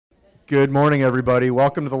Good morning, everybody.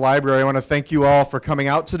 Welcome to the library. I want to thank you all for coming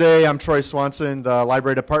out today. I'm Troy Swanson, the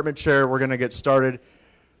library department chair. We're going to get started.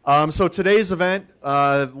 So today's event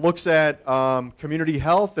looks at community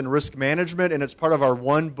health and risk management, and it's part of our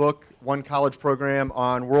one book, one college program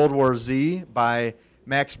on World War Z by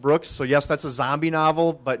Max Brooks. So yes, that's a zombie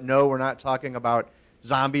novel, but no, we're not talking about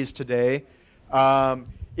zombies today.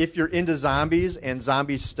 If you're into zombies and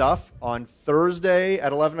zombie stuff, on Thursday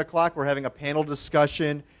at 11 o'clock, we're having a panel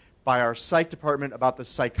discussion by our psych department about the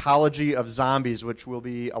psychology of zombies, which will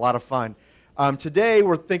be a lot of fun. Today,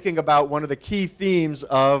 we're thinking about one of the key themes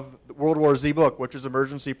of the World War Z book, which is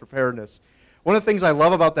emergency preparedness. One of the things I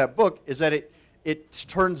love about that book is that it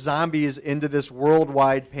turns zombies into this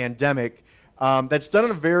worldwide pandemic that's done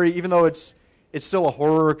in a very, even though it's still a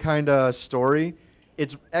horror kind of story,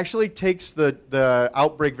 it actually takes the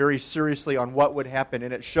outbreak very seriously on what would happen,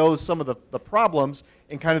 and it shows some of the problems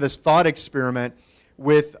in kind of this thought experiment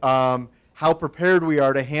with how prepared we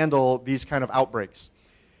are to handle these kind of outbreaks.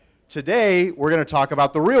 Today, we're going to talk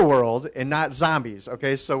about the real world and not zombies,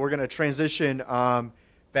 okay? So we're going to transition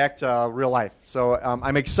back to real life. So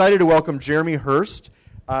I'm excited to welcome Jeremy Hurst.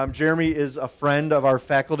 Jeremy is a friend of our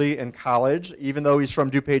faculty in college. Even though he's from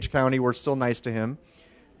DuPage County, we're still nice to him.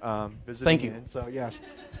 Thank you. So yes.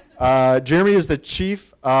 Jeremy is the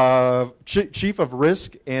Chief of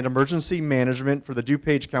Risk and Emergency Management for the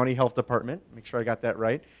DuPage County Health Department. Make sure I got that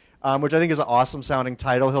right, which I think is an awesome sounding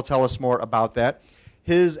title. He'll tell us more about that.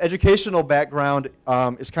 His educational background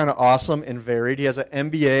is kind of awesome and varied. He has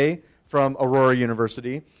an MBA from Aurora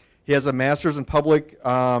University. He has a Master's in Public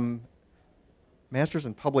Health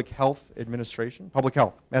Administration,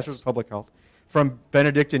 Master's in Public Health from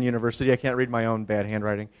Benedictine University. I can't read my own bad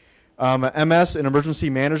handwriting. MS in Emergency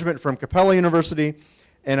Management from Capella University,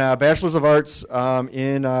 and a Bachelor's of Arts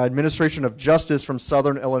in Administration of Justice from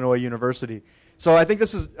Southern Illinois University. So I think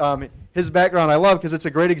this is his background I love because it's a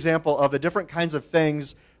great example of the different kinds of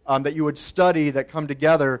things that you would study that come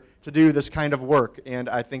together to do this kind of work, and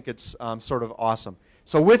I think it's sort of awesome.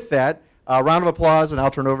 So with that, a round of applause, and I'll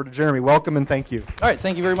turn over to Jeremy. Welcome and thank you. All right,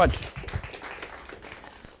 thank you very much.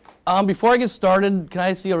 Before I get started, can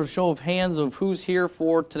I see a show of hands of who's here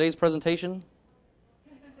for today's presentation?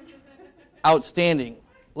 Outstanding.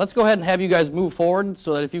 Let's go ahead and have you guys move forward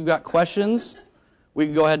so that if you've got questions, we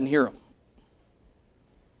can go ahead and hear them.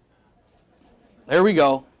 There we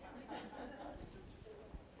go.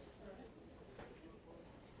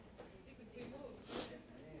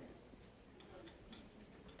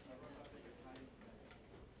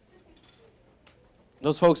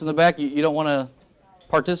 Those folks in the back, you don't want to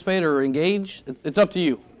participate or engage? It's up to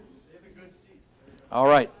you. All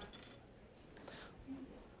right.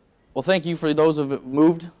 Well, thank you for those who have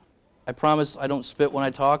moved. I promise I don't spit when I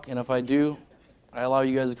talk, and if I do, I allow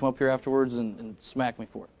you guys to come up here afterwards and smack me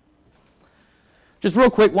for it. Just real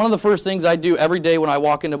quick, one of the first things I do every day when I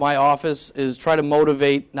walk into my office is try to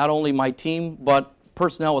motivate not only my team, but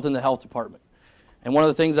personnel within the health department. And one of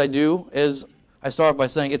the things I do is I start off by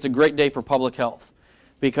saying it's a great day for public health.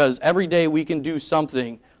 Because every day we can do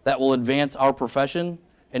something that will advance our profession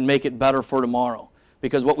and make it better for tomorrow.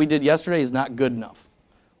 Because what we did yesterday is not good enough.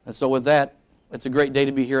 And so with that, it's a great day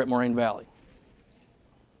to be here at Moraine Valley.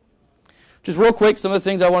 Just real quick, some of the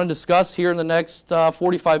things I want to discuss here in the next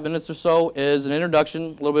 45 minutes or so is an introduction,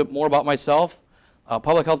 a little bit more about myself,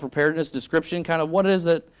 public health preparedness description, kind of what it is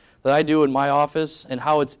that I do in my office and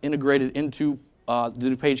how it's integrated into the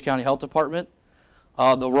DuPage County Health Department,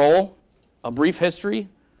 the role, a brief history,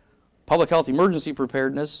 public health emergency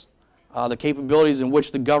preparedness, the capabilities in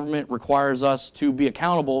which the government requires us to be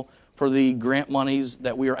accountable for the grant monies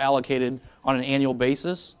that we are allocated on an annual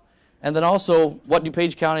basis, and then also what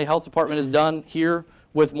DuPage County Health Department has done here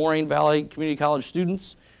with Moraine Valley Community College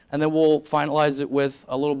students, and then we'll finalize it with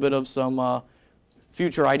a little bit of some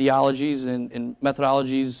future ideologies and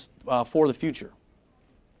methodologies for the future.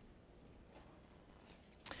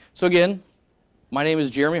 So again, my name is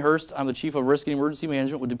Jeremy Hurst. I'm the Chief of Risk and Emergency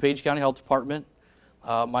Management with DuPage County Health Department.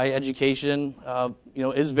 My education,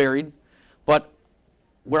 is varied, but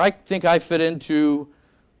where I think I fit into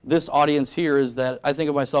this audience here is that I think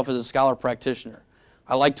of myself as a scholar practitioner.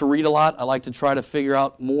 I like to read a lot. I like to try to figure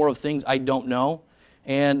out more of things I don't know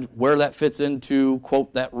and where that fits into,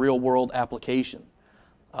 quote, that real-world application.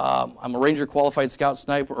 I'm a Ranger Qualified Scout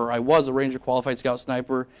Sniper, or I was a Ranger Qualified Scout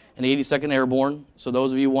Sniper in the 82nd Airborne. So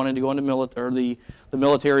those of you wanting to go into the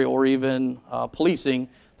military or even policing,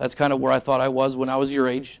 that's kind of where I thought I was when I was your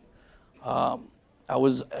age. I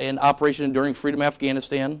was in Operation Enduring Freedom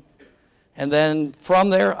Afghanistan. And then from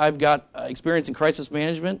there, I've got experience in crisis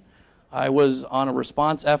management. I was on a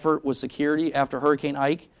response effort with security after Hurricane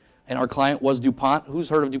Ike, and our client was DuPont. Who's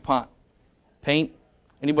heard of DuPont? Paint.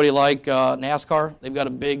 Anybody like NASCAR? They've got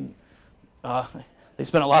a big, they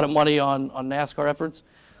spend a lot of money on NASCAR efforts.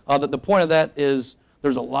 The point of that is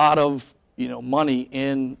there's a lot of money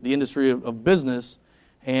in the industry of business,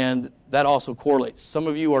 and that also correlates. Some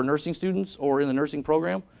of you are nursing students or in the nursing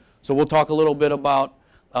program, so we'll talk a little bit about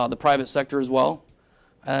the private sector as well.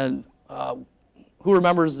 And who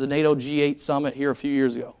remembers the NATO G8 summit here a few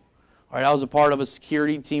years ago? All right, I was a part of a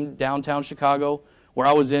security team downtown Chicago where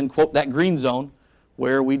I was in, quote, that green zone,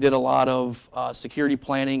 where we did a lot of security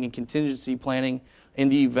planning and contingency planning in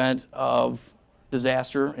the event of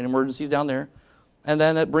disaster and emergencies down there. And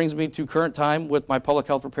then that brings me to current time with my public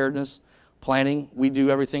health preparedness planning. We do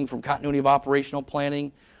everything from continuity of operational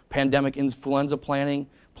planning, pandemic influenza planning,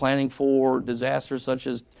 planning for disasters such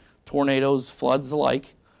as tornadoes, floods, the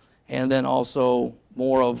like, and then also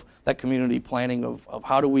more of that community planning of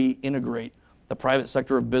how do we integrate the private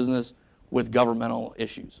sector of business with governmental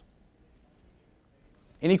issues.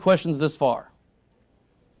 Any questions this far?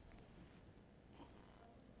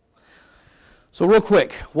 So real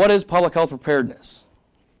quick, what is public health preparedness?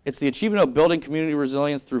 It's the achievement of building community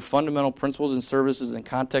resilience through fundamental principles and services in the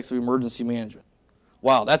context of emergency management.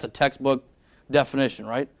 Wow, that's a textbook definition,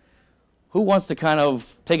 right? Who wants to kind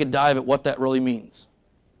of take a dive at what that really means?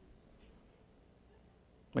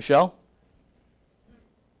 Michelle?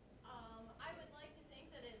 I would like to think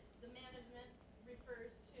that the management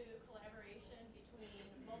refers to collaboration between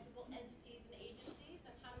multiple entities and agencies,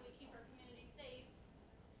 and how do we keep our community safe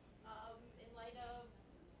in light of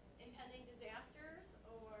impending disasters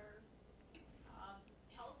or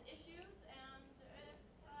health issues. And if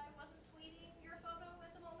I wasn't tweeting your photo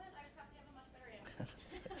at the moment, I would probably have a much better answer.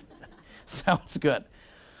 Sounds good.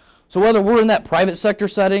 So whether we're in that private sector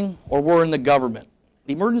setting or we're in the government,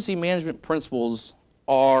 emergency management principles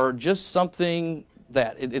are just something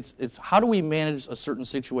that it's how do we manage a certain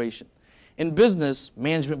situation. In business,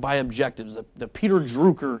 management by objectives. The Peter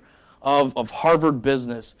Drucker of Harvard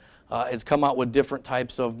Business has come out with different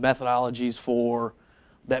types of methodologies for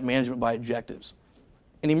that management by objectives.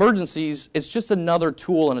 In emergencies, it's just another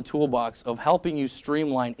tool in a toolbox of helping you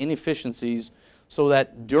streamline inefficiencies so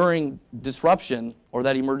that during disruption or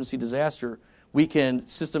that emergency disaster, we can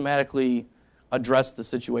systematically address the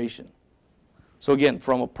situation. So again,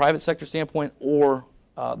 from a private sector standpoint or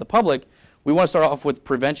the public, we want to start off with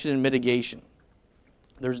prevention and mitigation.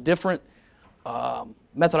 There's different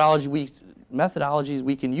methodologies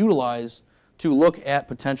we can utilize to look at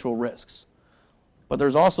potential risks. But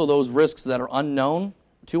there's also those risks that are unknown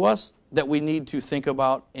to us that we need to think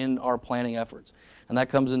about in our planning efforts. And that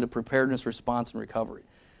comes into preparedness, response, and recovery.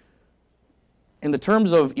 In the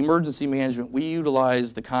terms of emergency management, we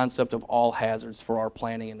utilize the concept of all hazards for our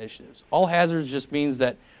planning initiatives. All hazards just means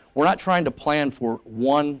that we're not trying to plan for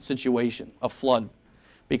one situation, a flood,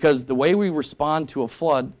 because the way we respond to a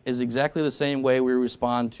flood is exactly the same way we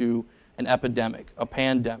respond to an epidemic, a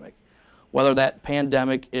pandemic, whether that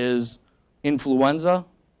pandemic is influenza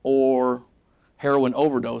or heroin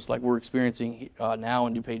overdose like we're experiencing now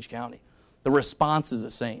in DuPage County. The response is the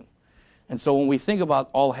same. And so when we think about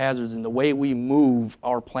all hazards and the way we move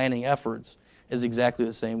our planning efforts is exactly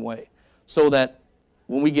the same way. So that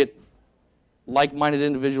when we get like-minded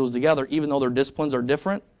individuals together, even though their disciplines are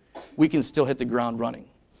different, we can still hit the ground running.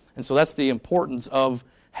 And so that's the importance of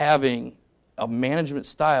having a management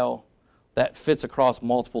style that fits across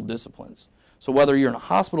multiple disciplines. So whether you're in a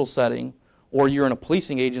hospital setting or you're in a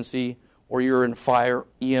policing agency or you're in fire,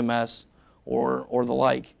 EMS, or the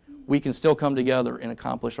like, we can still come together and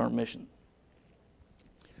accomplish our mission.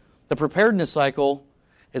 The preparedness cycle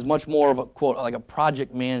is much more of a, quote, like a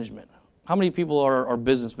project management. How many people are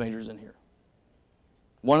business majors in here?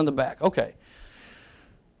 One in the back. Okay.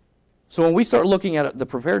 So when we start looking at the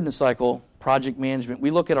preparedness cycle, project management,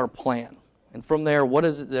 we look at our plan. And from there, what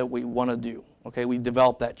is it that we want to do? Okay, we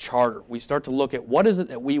develop that charter. We start to look at what is it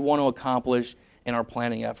that we want to accomplish in our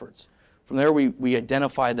planning efforts. From there, we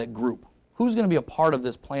identify that group. Who's going to be a part of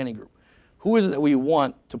this planning group? Who is it that we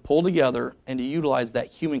want to pull together and to utilize that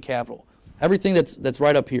human capital? Everything that's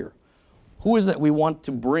right up here. Who is it that we want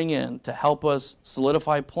to bring in to help us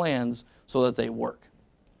solidify plans so that they work?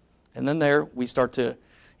 And then there, we start to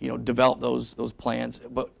develop those plans.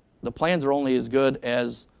 But the plans are only as good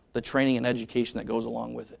as the training and education that goes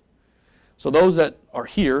along with it. So those that are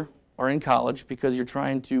here are in college because you're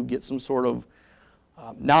trying to get some sort of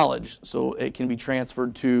knowledge so it can be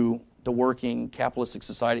transferred to the working capitalistic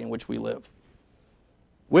society in which we live.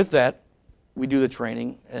 With that, we do the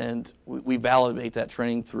training, and we validate that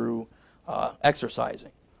training through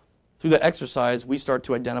exercising. Through that exercise, we start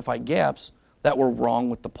to identify gaps that were wrong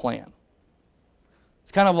with the plan.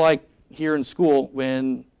 It's kind of like here in school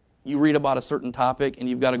when you read about a certain topic and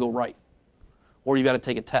you've got to go write, or you've got to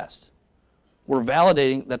take a test. We're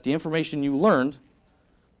validating that the information you learned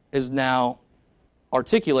is now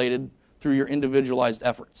articulated through your individualized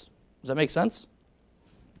efforts. Does that make sense?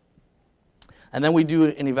 And then we do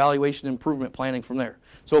an evaluation improvement planning from there.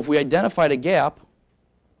 So if we identified a gap,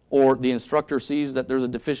 or the instructor sees that there's a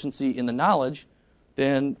deficiency in the knowledge,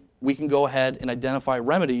 then we can go ahead and identify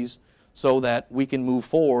remedies so that we can move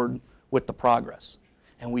forward with the progress.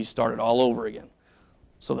 And we start it all over again.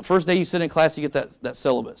 So the first day you sit in class, you get that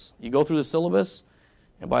syllabus. You go through the syllabus,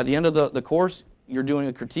 and by the end of the course, you're doing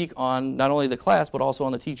a critique on not only the class, but also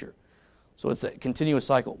on the teacher. So it's a continuous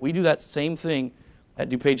cycle. We do that same thing at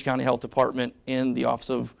DuPage County Health Department in the Office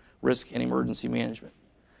of Risk and Emergency Management.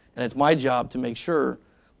 And it's my job to make sure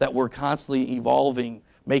that we're constantly evolving,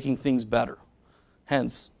 making things better.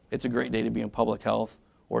 Hence, it's a great day to be in public health,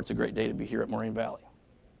 or it's a great day to be here at Moraine Valley.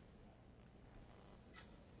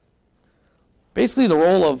 Basically, the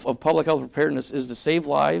role of public health preparedness is to save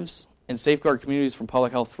lives and safeguard communities from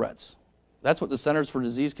public health threats. That's what the Centers for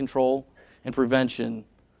Disease Control and Prevention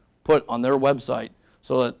put on their website,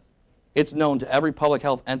 so that it's known to every public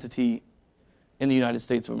health entity in the United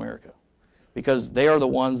States of America, because they are the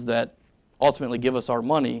ones that ultimately give us our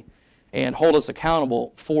money and hold us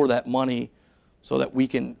accountable for that money so that we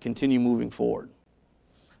can continue moving forward.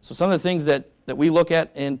 So some of the things that we look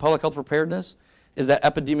at in public health preparedness is that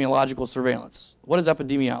epidemiological surveillance. What is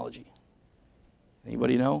epidemiology?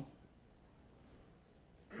 Anybody know?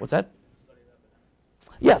 What's that?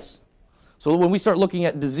 Yes. So when we start looking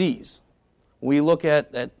at disease, we look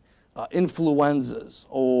at influenzas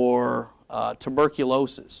or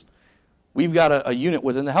tuberculosis. We've got a unit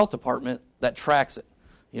within the health department that tracks it.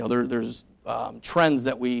 You know, there's trends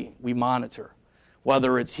that we monitor,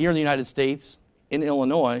 whether it's here in the United States, in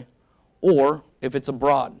Illinois, or if it's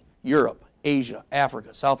abroad, Europe, Asia,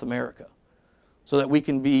 Africa, South America, so that we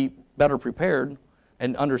can be better prepared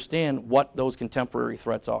and understand what those contemporary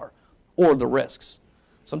threats are, or the risks.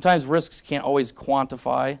 Sometimes risks can't always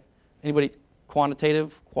quantify. Anybody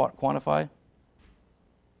quantify?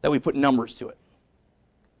 That we put numbers to it,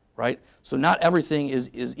 right? So not everything is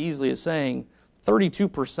easily as saying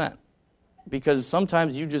 32%, because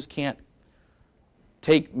sometimes you just can't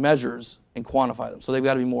take measures and quantify them. So they've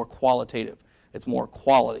got to be more qualitative. It's more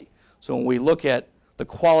quality. So when we look at the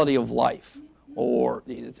quality of life, or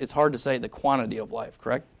it's hard to say the quantity of life,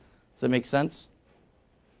 correct? Does that make sense?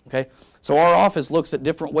 Okay. So our office looks at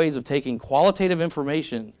different ways of taking qualitative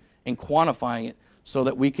information and quantifying it so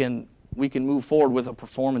that we can move forward with a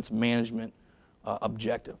performance management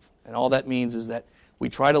objective. And all that means is that we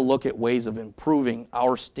try to look at ways of improving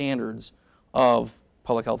our standards of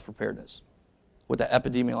public health preparedness. With the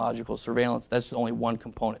epidemiological surveillance, that's only one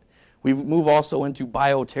component. We move also into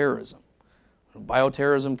bioterrorism.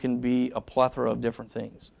 Bioterrorism can be a plethora of different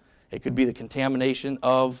things. It could be the contamination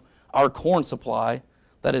of our corn supply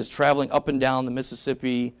that is traveling up and down the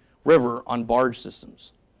Mississippi River on barge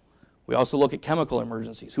systems. We also look at chemical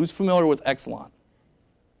emergencies. Who's familiar with Exelon?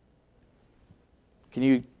 Can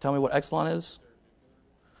you tell me what Exelon is?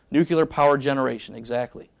 Nuclear power generation,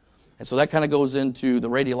 exactly. And so that kind of goes into the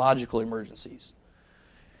radiological emergencies.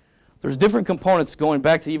 There's different components going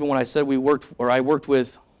back to even when I said I worked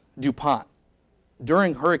with DuPont.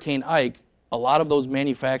 During Hurricane Ike, a lot of those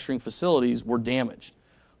manufacturing facilities were damaged.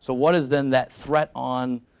 So what is then that threat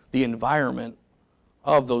on the environment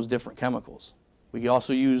of those different chemicals? We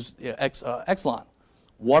also use Exelon.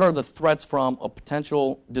 What are the threats from a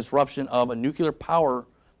potential disruption of a nuclear power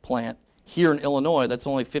plant here in Illinois that's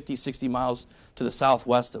only 50, 60 miles to the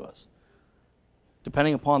southwest of us?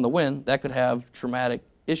 Depending upon the wind, that could have traumatic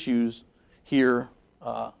issues here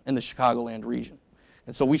in the Chicagoland region.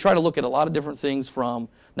 And so we try to look at a lot of different things from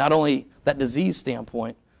not only that disease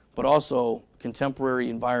standpoint, but also contemporary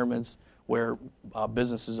environments where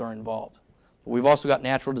businesses are involved. But we've also got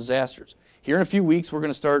natural disasters. Here in a few weeks, we're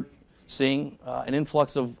going to start seeing an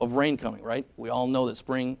influx of rain coming, right? We all know that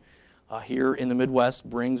spring here in the Midwest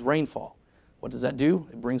brings rainfall. What does that do?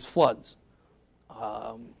 It brings floods.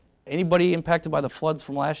 Anybody impacted by the floods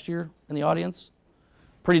from last year in the audience?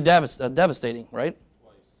 Pretty devastating, right?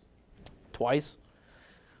 Twice.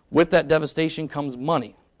 With that devastation comes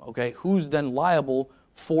money, okay? Who's then liable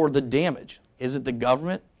for the damage? Is it the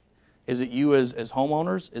government? Is it you as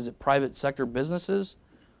homeowners? Is it private sector businesses?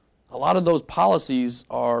 A lot of those policies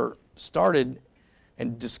are started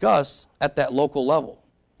and discussed at that local level.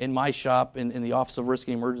 In my shop, in the Office of Risk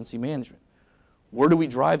and Emergency Management. Where do we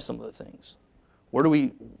drive some of the things? Who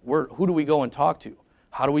do we go and talk to?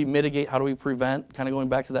 How do we mitigate? How do we prevent? Kind of going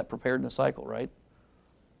back to that preparedness cycle, right?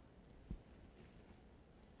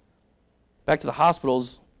 Back to the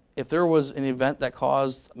hospitals, if there was an event that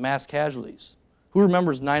caused mass casualties? Who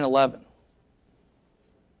remembers 9/11?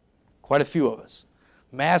 Quite a few of us.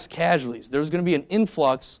 Mass casualties. There's going to be an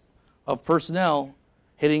influx of personnel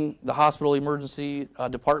hitting the hospital emergency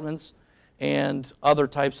departments and other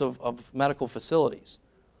types of medical facilities.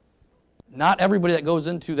 Not everybody that goes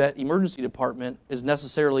into that emergency department is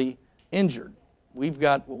necessarily injured. We've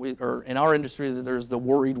got, or in our industry, there's the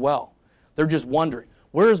worried well. They're just wondering,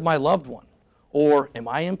 where is my loved one? Or am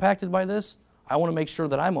I impacted by this? I want to make sure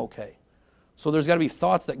that I'm okay. So there's got to be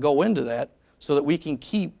thoughts that go into that so that we can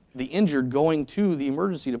keep the injured going to the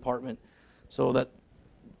emergency department so that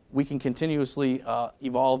we can continuously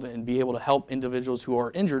evolve and be able to help individuals who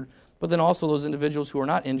are injured, but then also those individuals who are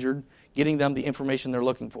not injured, getting them the information they're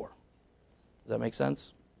looking for. Does that make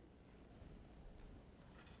sense?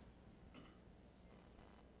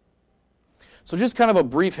 So just kind of a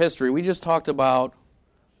brief history. We just talked about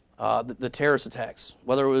the terrorist attacks,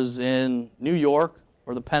 whether it was in New York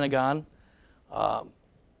or the Pentagon.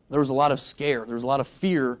 There was a lot of scare. There was a lot of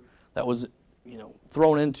fear that was,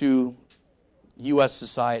 thrown into U.S.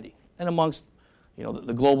 society and amongst,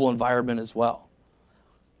 the global environment as well.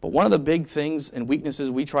 But one of the big things and weaknesses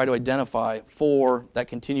we try to identify for that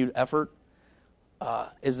continued effort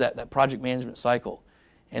is that project management cycle.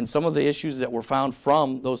 And some of the issues that were found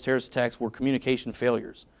from those terrorist attacks were communication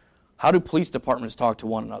failures. How do police departments talk to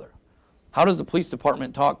one another? How does the police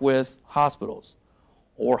department talk with hospitals?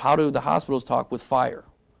 Or how do the hospitals talk with fire,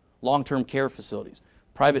 long-term care facilities,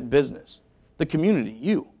 private business, the community,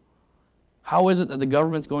 you? How is it that the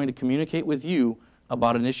government's going to communicate with you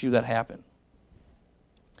about an issue that happened?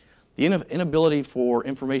 The inability for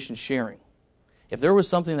information sharing. If there was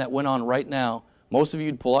something that went on right now, most of you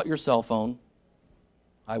would pull out your cell phone,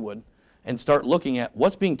 I would, and start looking at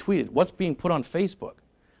what's being tweeted, what's being put on Facebook.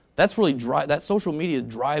 That's really that social media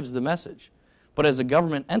drives the message. But as a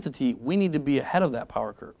government entity, we need to be ahead of that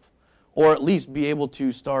power curve, or at least be able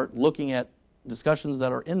to start looking at discussions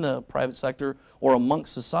that are in the private sector or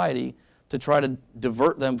amongst society to try to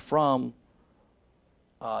divert them from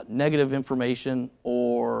negative information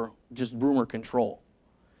or just rumor control.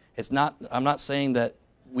 I'm not saying that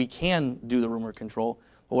we can do the rumor control,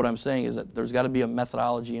 but what I'm saying is that there's got to be a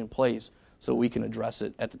methodology in place so we can address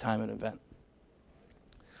it at the time of an event.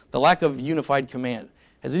 The lack of unified command.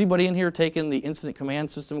 Has anybody in here taken the incident command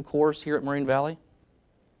system course here at Moraine Valley?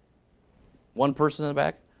 One person in the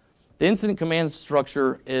back? The incident command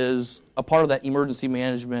structure is a part of that emergency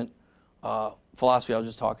management philosophy I was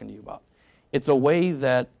just talking to you about. It's a way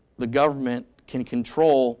that the government can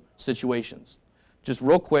control situations. Just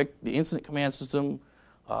real quick, the incident command system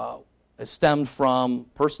stemmed from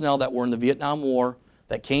personnel that were in the Vietnam War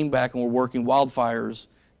that came back and were working wildfires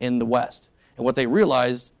in the West. And what they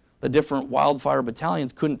realized, the different wildfire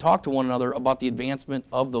battalions couldn't talk to one another about the advancement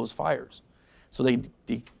of those fires. So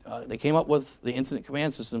they came up with the incident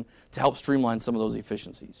command system to help streamline some of those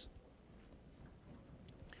efficiencies.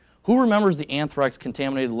 Who remembers the anthrax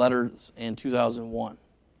contaminated letters in 2001?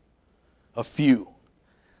 A few.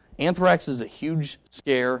 Anthrax is a huge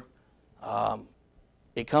scare.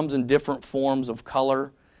 It comes in different forms of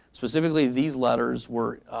color. Specifically, these letters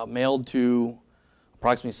were mailed to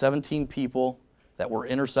approximately 17 people that were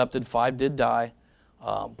intercepted. 5 did die.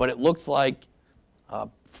 But it looked like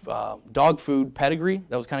dog food pedigree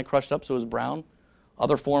that was kind of crushed up so it was brown.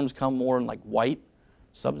 Other forms come more in like white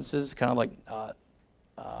substances, kind of like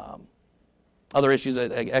other issues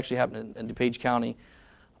that actually happened in DuPage County.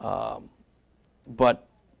 But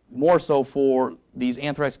more so for these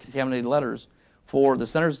anthrax contaminated letters, for the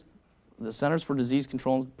Centers for Disease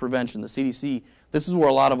Control and Prevention, the CDC, this is where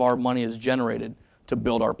a lot of our money is generated to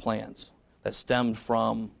build our plans that stemmed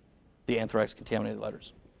from the anthrax contaminated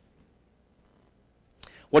letters.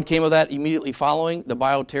 What came of that immediately following the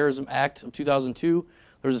Bioterrorism Act of 2002?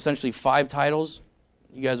 There's essentially 5 titles.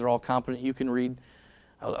 You guys are all competent. You can read.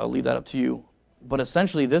 I'll leave that up to you. But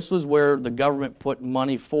essentially, this was where the government put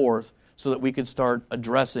money forth so that we could start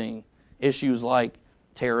addressing issues like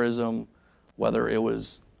terrorism, whether it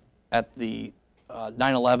was at the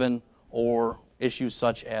 9/11 or issues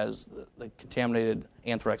such as the contaminated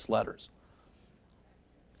anthrax letters.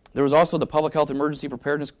 There was also the Public Health Emergency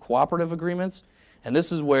Preparedness Cooperative Agreements, and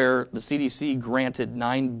this is where the CDC granted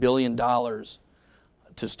 $9 billion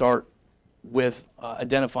to start with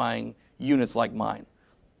identifying units like mine.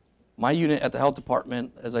 My unit at the health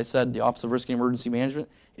department, as I said, the Office of Risk and Emergency Management,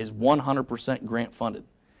 is 100% grant funded.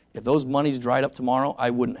 If those monies dried up tomorrow, I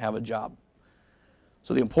wouldn't have a job.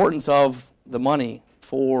 So the importance of the money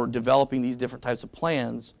for developing these different types of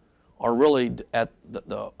plans are really at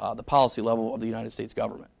the policy level of the United States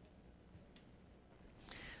government.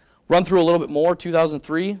 Run through a little bit more.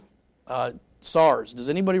 2003, SARS. Does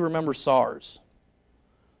anybody remember SARS?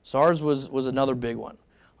 SARS was another big one.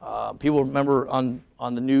 People remember on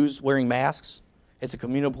the news wearing masks. It's a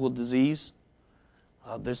communicable disease.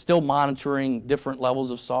 They're still monitoring different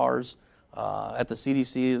levels of SARS at the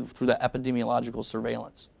CDC through the epidemiological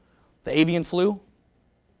surveillance. The avian flu.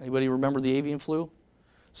 Anybody remember the avian flu?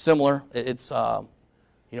 Similar. It's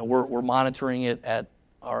we're monitoring it at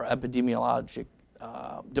our epidemiologic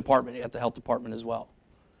department at the health department as well.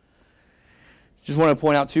 Just want to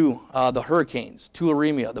point out too, the hurricanes,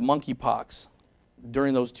 tularemia, the monkeypox,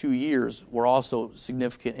 during those 2 years were also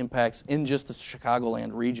significant impacts in just the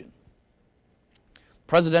Chicagoland region.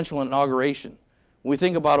 Presidential inauguration. When we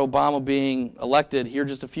think about Obama being elected here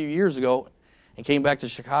just a few years ago and came back to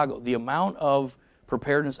Chicago, the amount of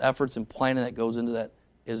preparedness efforts and planning that goes into that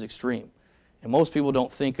is extreme. And most people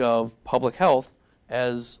don't think of public health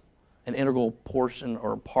as an integral portion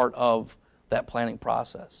or part of that planning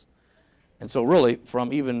process. And so really,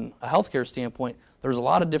 from even a healthcare standpoint, there's a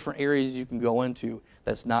lot of different areas you can go into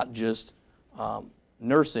that's not just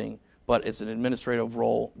nursing, but it's an administrative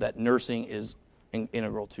role that nursing is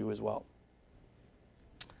integral to as well.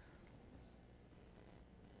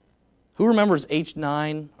 Who remembers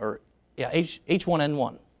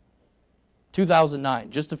H1N1?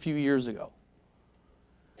 2009, just a few years ago.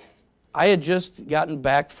 I had just gotten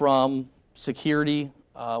back from security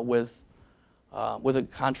with a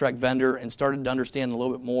contract vendor and started to understand a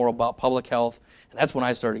little bit more about public health, and that's when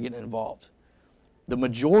I started getting involved. The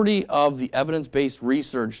majority of the evidence-based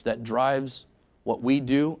research that drives what we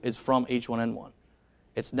do is from H1N1.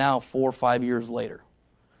 It's now 4 or 5 years later.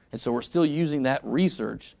 And so we're still using that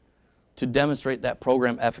research to demonstrate that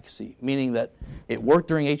program efficacy, meaning that it worked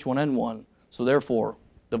during H1N1, so therefore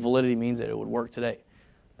the validity means that it would work today.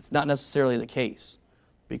 It's not necessarily the case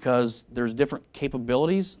because there's different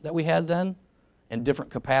capabilities that we had then and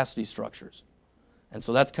different capacity structures. And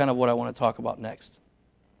so that's kind of what I want to talk about next.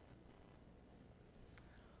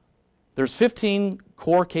 There's 15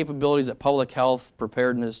 core capabilities that public health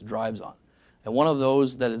preparedness drives on. And one of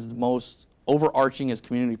those that is the most overarching is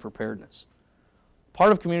community preparedness.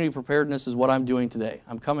 Part of community preparedness is what I'm doing today.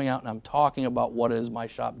 I'm coming out and I'm talking about what it is my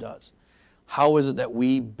shop does. How is it that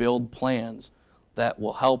we build plans that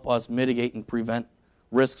will help us mitigate and prevent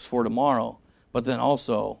risks for tomorrow, but then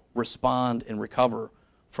also respond and recover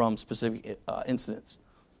from specific incidents.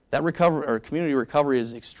 That recovery or community recovery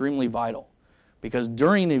is extremely vital because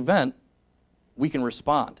during an event, we can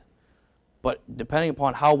respond. But depending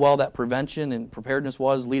upon how well that prevention and preparedness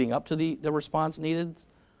was leading up to the response needed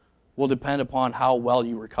will depend upon how well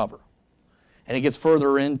you recover. And it gets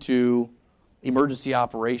further into emergency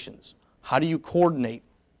operations. How do you coordinate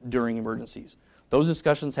during emergencies? Those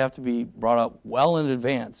discussions have to be brought up well in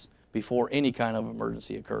advance before any kind of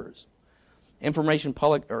emergency occurs.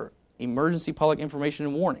 Emergency public information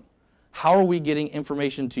and warning. How are we getting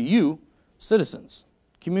information to you, citizens,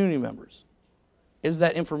 community members? Is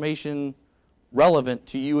that information relevant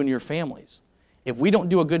to you and your families? If we don't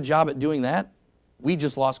do a good job at doing that, we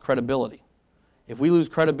just lost credibility. If we lose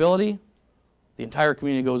credibility, the entire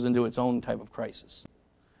community goes into its own type of crisis.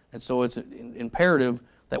 And so it's imperative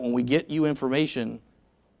that when we get you information,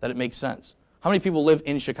 that it makes sense. How many people live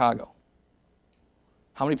in Chicago?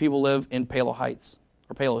 How many people live in Palo Heights,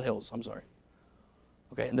 or Palo Hills, I'm sorry.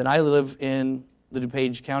 Okay, and then I live in the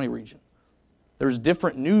DuPage County region. There's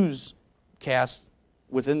different newscasts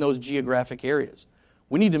within those geographic areas.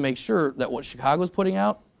 We need to make sure that what Chicago's putting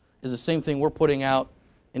out is the same thing we're putting out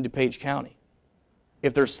in DuPage County.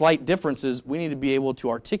 If there's slight differences, we need to be able to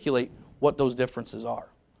articulate what those differences are.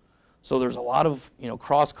 So there's a lot of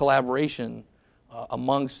cross-collaboration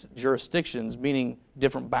amongst jurisdictions, meaning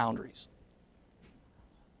different boundaries.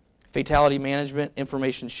 Fatality management,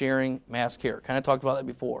 information sharing, mass care. Kind of talked about that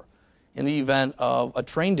before. In the event of a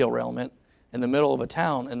train derailment in the middle of a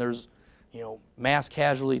town and there's mass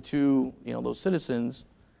casualty to those citizens,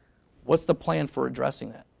 what's the plan for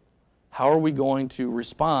addressing that? How are we going to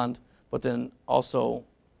respond but then also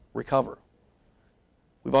recover?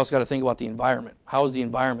 We've also got to think about the environment. How is the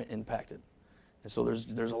environment impacted? And so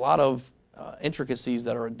there's a lot of intricacies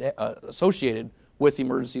that are associated with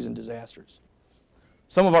emergencies and disasters.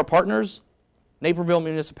 Some of our partners, Naperville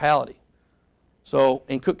Municipality. So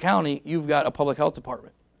in Cook County, you've got a public health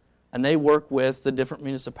department, and they work with the different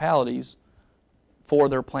municipalities for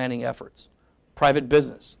their planning efforts. Private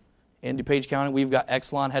business. In DuPage County, we've got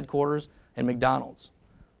Exelon headquarters and McDonald's.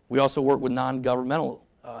 We also work with non-governmental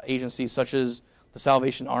agencies such as the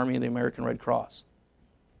Salvation Army and the American Red Cross.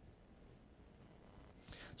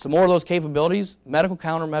 Some more of those capabilities, medical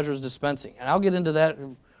countermeasures dispensing. And I'll get into that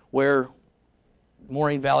where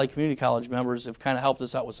Moraine Valley Community College members have kind of helped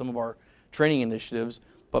us out with some of our training initiatives.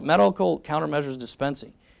 But medical countermeasures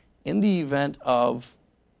dispensing, in the event of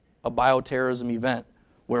a bioterrorism event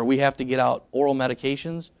where we have to get out oral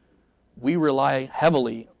medications, we rely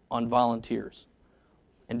heavily on volunteers.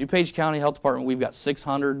 In DuPage County Health Department, we've got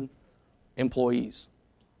 600 employees.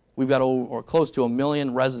 We've got or close to 1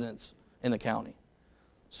 million residents in the county.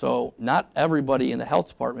 So not everybody in the health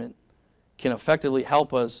department can effectively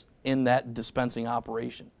help us in that dispensing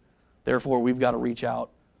operation. Therefore, we've got to reach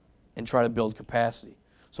out and try to build capacity.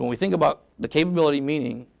 So when we think about the capability,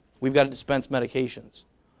 meaning we've got to dispense medications,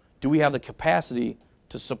 do we have the capacity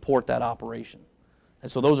to support that operation?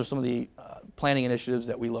 And so those are some of the planning initiatives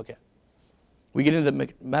that we look at. We get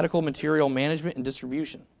into medical material management and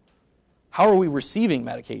distribution. How are we receiving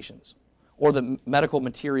medications or the medical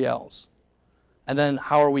materials? And then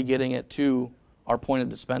how are we getting it to our point of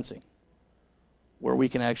dispensing, where we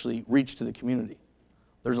can actually reach to the community?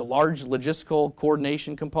 There's a large logistical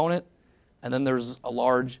coordination component, and then there's a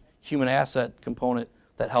large human asset component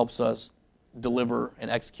that helps us deliver and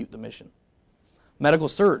execute the mission. Medical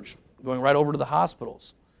surge, going right over to the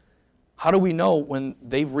hospitals. How do we know when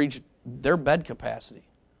they've reached their bed capacity?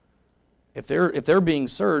 If they're being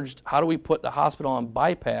surged, how do we put the hospital on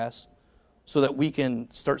bypass so that we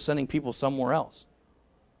can start sending people somewhere else?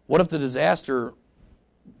 What if the disaster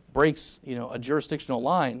breaks, a jurisdictional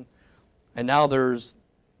line, and now there's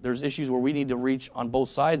issues where we need to reach on both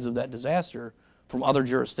sides of that disaster from other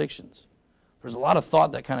jurisdictions? There's a lot of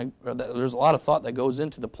thought that goes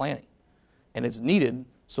into the planning, and it's needed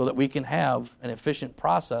so that we can have an efficient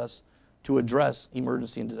process to address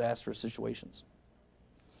emergency and disastrous situations.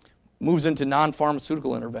 Moves into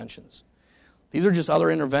non-pharmaceutical interventions. These are just other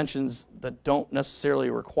interventions that don't necessarily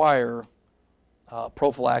require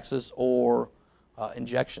prophylaxis or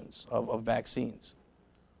injections of vaccines.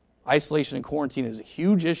 Isolation and quarantine is a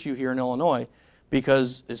huge issue here in Illinois,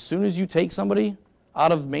 because as soon as you take somebody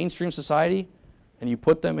out of mainstream society and you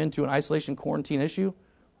put them into an isolation quarantine issue,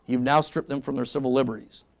 you've now stripped them from their civil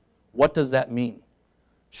liberties. What does that mean?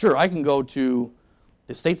 Sure, I can go to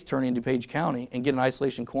the state's attorney in DuPage County and get an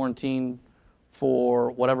isolation quarantine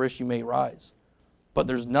for whatever issue may rise. But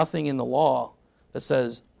there's nothing in the law that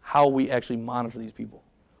says how we actually monitor these people.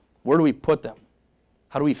 Where do we put them?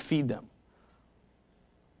 How do we feed them?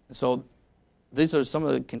 And so these are some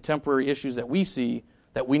of the contemporary issues that we see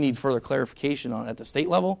that we need further clarification on at the state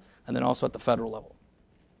level and then also at the federal level.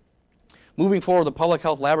 Moving forward, the public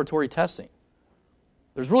health laboratory testing.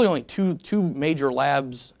 There's really only two major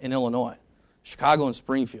labs in Illinois, Chicago and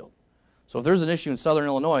Springfield. So if there's an issue in southern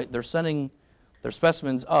Illinois, they're sending their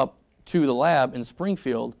specimens up to the lab in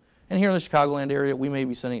Springfield, and here in the Chicagoland area, we may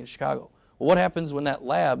be sending it to Chicago. Well, what happens when that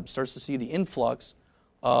lab starts to see the influx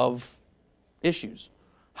of issues?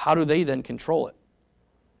 How do they then control it?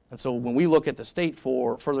 And so when we look at the state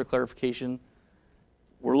for further clarification,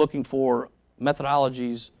 we're looking for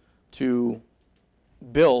methodologies to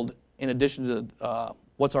build in addition to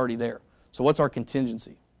what's already there. So what's our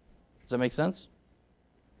contingency? Does that make sense?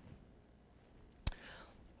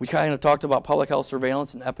 We kind of talked about public health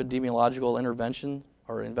surveillance and epidemiological intervention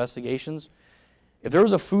or investigations. If there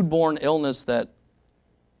was a foodborne illness that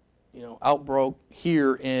outbroke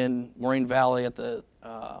here in Moraine Valley at the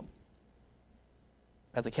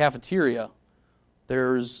cafeteria,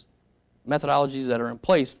 there's methodologies that are in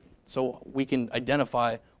place so we can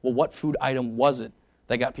identify, well, what food item was it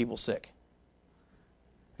that got people sick?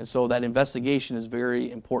 And so that investigation is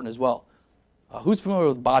very important as well. Who's familiar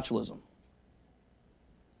with botulism?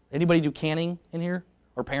 Anybody do canning in here?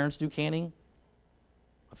 Or parents do canning?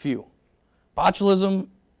 A few. Botulism,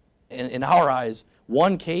 in our eyes,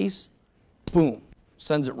 one case, boom,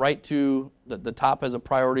 sends it right to the top as a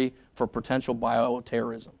priority for potential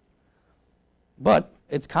bioterrorism. But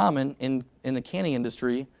it's common in the canning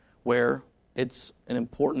industry where it's an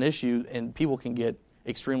important issue and people can get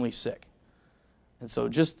extremely sick. And so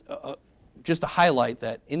just to highlight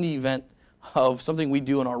that in the event of something we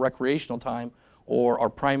do in our recreational time or our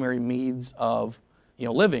primary means of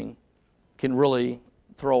living can really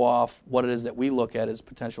throw off what it is that we look at as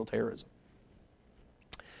potential terrorism.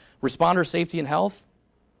 Responder safety and health.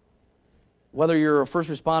 Whether you're a first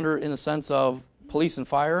responder in the sense of police and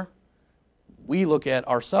fire, we look at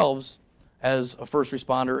ourselves as a first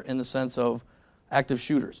responder in the sense of active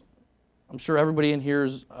shooters. I'm sure everybody in here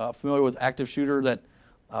is familiar with active shooter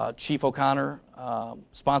that Chief O'Connor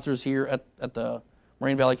sponsors here at the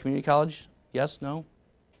Moraine Valley Community College. Yes? No?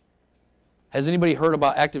 Has anybody heard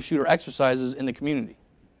about active shooter exercises in the community?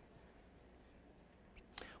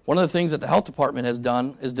 One of the things that the health department has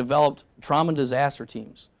done is developed trauma and disaster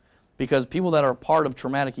teams, because people that are part of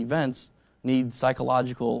traumatic events need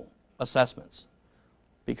psychological assessments,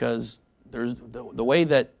 because there's the way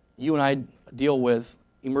that you and I deal with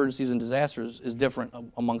emergencies and disasters is different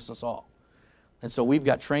amongst us all. And so we've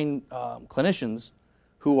got trained clinicians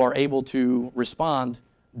who are able to respond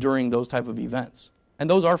during those type of events. And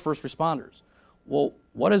those are first responders. Well,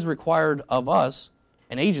 what is required of us,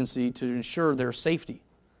 an agency, to ensure their safety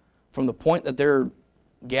from the point that they're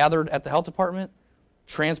gathered at the health department,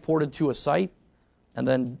 transported to a site, and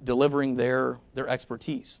then delivering their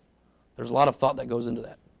expertise? There's a lot of thought that goes into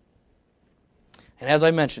that. And as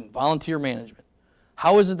I mentioned, volunteer management.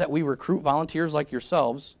 How is it that we recruit volunteers like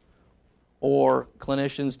yourselves or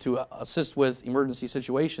clinicians to assist with emergency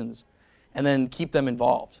situations and then keep them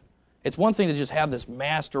involved? It's one thing to just have this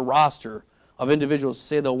master roster of individuals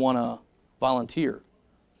say they'll want to volunteer.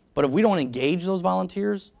 But if we don't engage those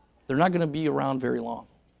volunteers, they're not going to be around very long.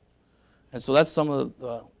 And so that's some of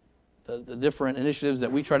the different initiatives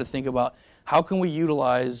that we try to think about. How can we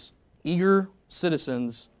utilize eager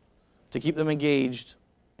citizens to keep them engaged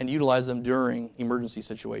and utilize them during emergency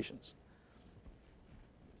situations?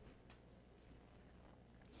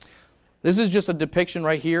 This is just a depiction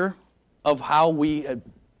right here of how we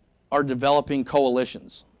are developing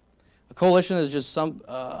coalitions. A coalition is just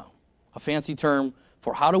a fancy term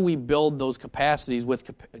for how do we build those capacities with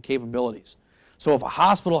capabilities. So if a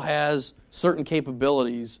hospital has certain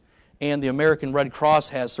capabilities and the American Red Cross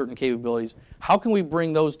has certain capabilities, how can we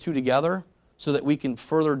bring those two together so that we can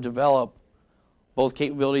further develop both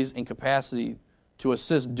capabilities and capacity to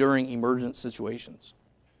assist during emergent situations?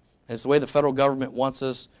 And it's the way the federal government wants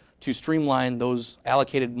us to streamline those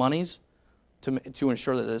allocated monies to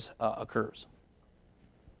ensure that this occurs.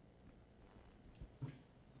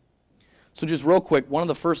 So just real quick, one of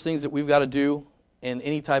the first things that we've got to do in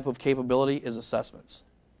any type of capability is assessments.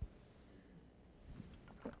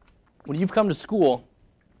 When you've come to school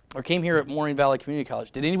or came here at Moraine Valley Community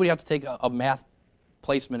College, did anybody have to take a math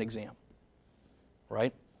placement exam,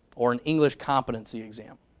 right? Or an English competency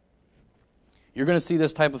exam? You're going to see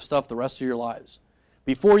this type of stuff the rest of your lives.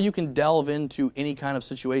 Before you can delve into any kind of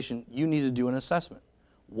situation, you need to do an assessment.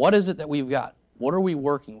 What is it that we've got? What are we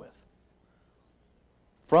working with?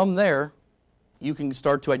 From there, you can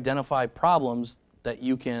start to identify problems that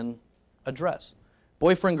you can address.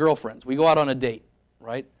 Boyfriend, girlfriends, we go out on a date,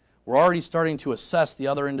 right? We're already starting to assess the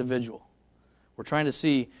other individual. We're trying to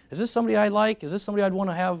see, is this somebody I like? Is this somebody I'd want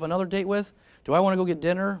to have another date with? Do I want to go get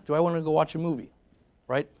dinner? Do I want to go watch a movie?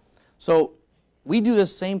 Right? So we do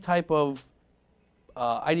this same type of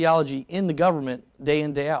ideology in the government day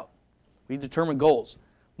in, day out. We determine goals.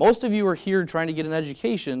 Most of you are here trying to get an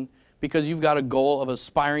education because you've got a goal of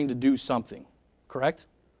aspiring to do something, correct?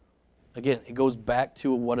 Again, it goes back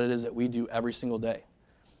to what it is that we do every single day.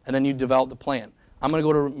 And then you develop the plan. I'm going to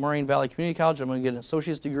go to Moraine Valley Community College. I'm going to get an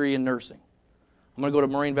associate's degree in nursing. I'm going to go to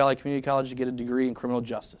Moraine Valley Community College to get a degree in criminal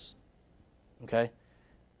justice. Okay?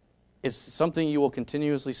 It's something you will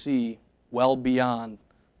continuously see well beyond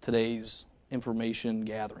today's information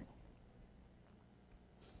gathering.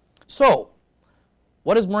 So,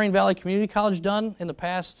 what has Moraine Valley Community College done in the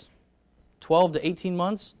past 12 to 18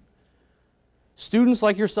 months? Students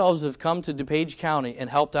like yourselves have come to DuPage County and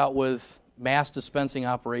helped out with mass dispensing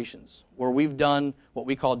operations, where we've done what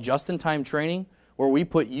we call just-in-time training, where we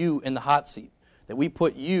put you in the hot seat, that we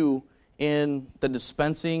put you in the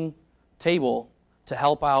dispensing table to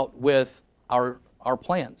help out with our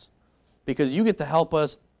plans. Because you get to help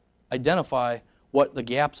us identify what the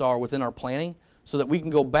gaps are within our planning so that we can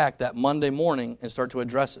go back that Monday morning and start to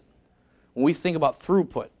address it. When we think about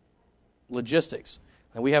throughput, logistics,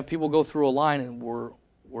 and we have people go through a line and we're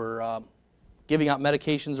giving out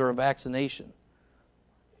medications or a vaccination,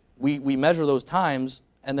 we measure those times,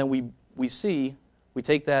 and then we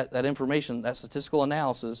take that information, that statistical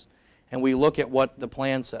analysis, and we look at what the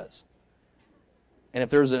plan says. And if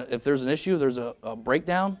there's an issue, there's a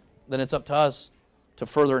breakdown, then it's up to us to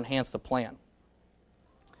further enhance the plan.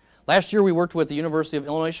 Last year we worked with the University of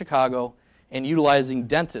Illinois Chicago in utilizing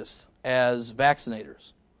dentists as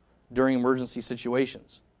vaccinators during emergency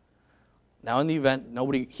situations. Now in the event,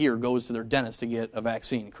 nobody here goes to their dentist to get a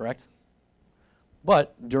vaccine, correct?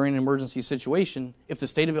 But during an emergency situation, if the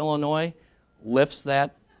state of Illinois lifts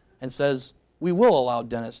that and says, we will allow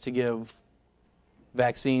dentists to give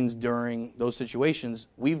vaccines during those situations,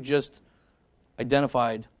 we've just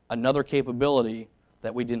identified another capability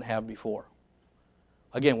that we didn't have before.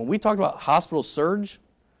 Again, when we talked about hospital surge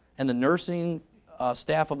and the nursing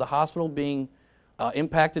staff of the hospital being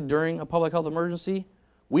impacted during a public health emergency,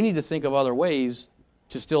 we need to think of other ways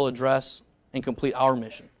to still address and complete our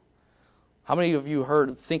mission. How many of you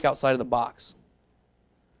heard think outside of the box?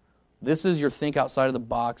 This is your think outside of the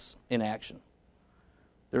box in action.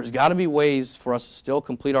 There's got to be ways for us to still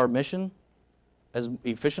complete our mission as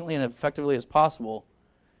efficiently and effectively as possible.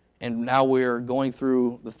 And now we're going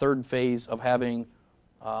through the third phase of having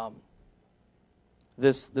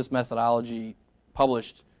this methodology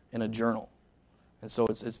published in a journal. And so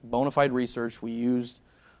it's bona fide research. We used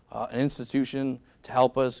an institution to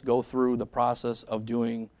help us go through the process of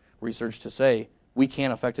doing research to say, we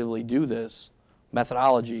can effectively do this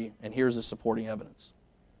methodology, and here's the supporting evidence.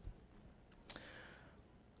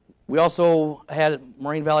 We also had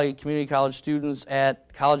Moraine Valley Community College students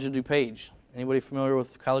at College of DuPage. Anybody familiar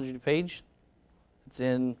with College of DuPage? It's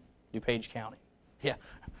in DuPage County. Yeah,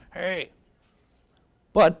 hey.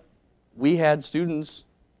 But we had students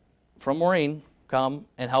from Moraine come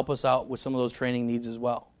and help us out with some of those training needs as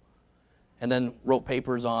well. And then wrote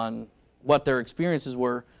papers on what their experiences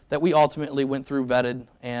were that we ultimately went through, vetted,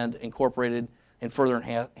 and incorporated in further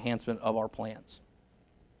enhancement of our plans.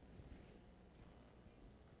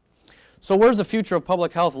 So where's the future of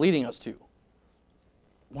public health leading us to?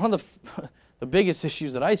 One of the biggest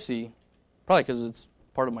issues that I see, probably because it's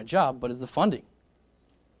part of my job, but is the funding.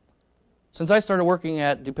 Since I started working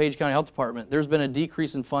at DuPage County Health Department, there's been a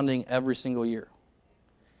decrease in funding every single year.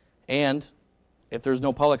 And if there's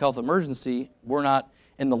no public health emergency, we're not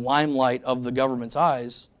in the limelight of the government's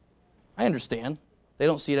eyes. I understand. They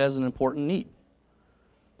don't see it as an important need.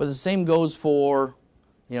 But the same goes for,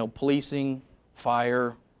 policing,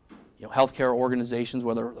 fire, healthcare organizations,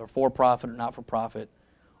 whether they're for-profit or not-for-profit.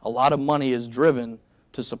 A lot of money is driven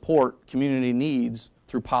to support community needs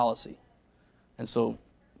through policy. And so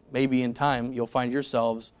maybe in time you'll find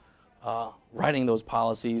yourselves writing those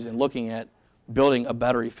policies and looking at building a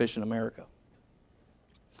better, efficient America.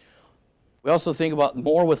 We also think about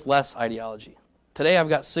more with less ideology. Today I've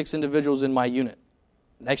got 6 individuals in my unit.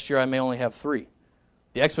 Next year I may only have 3.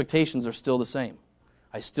 The expectations are still the same.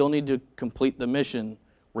 I still need to complete the mission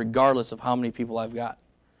regardless of how many people I've got.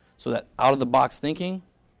 So that out-of-the-box thinking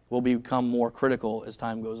will become more critical as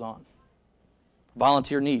time goes on.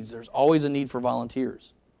 Volunteer needs. There's always a need for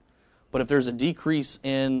volunteers. But if there's a decrease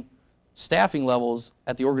in staffing levels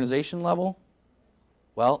at the organization level,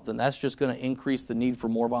 well, then that's just going to increase the need for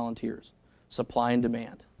more volunteers. Supply and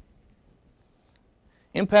demand.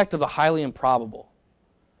 Impact of the highly improbable.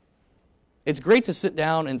 It's great to sit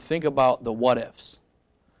down and think about the what-ifs.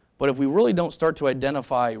 But if we really don't start to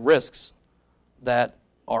identify risks that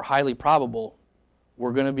are highly probable,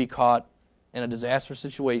 we're going to be caught in a disaster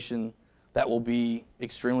situation that will be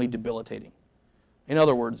extremely debilitating. In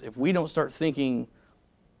other words, if we don't start thinking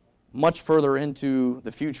much further into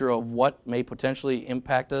the future of what may potentially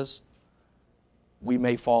impact us, we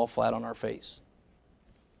may fall flat on our face.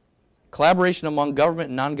 Collaboration among government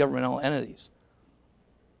and non-governmental entities.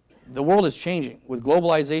 The world is changing. With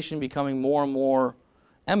globalization becoming more and more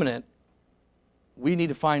eminent, we need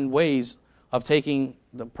to find ways of taking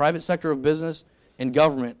the private sector of business and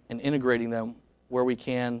government and integrating them where we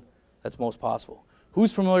can that's most possible.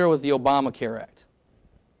 Who's familiar with the Obamacare Act?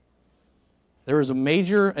 There is a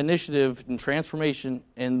major initiative and transformation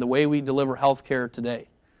in the way we deliver health care today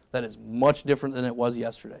that is much different than it was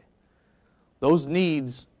yesterday. Those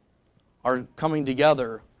needs are coming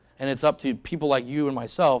together, and it's up to people like you and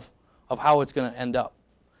myself of how it's going to end up,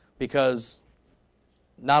 because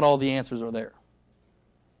not all the answers are there.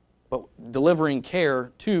 But delivering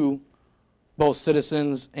care to both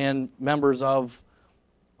citizens and members of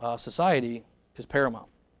society is paramount.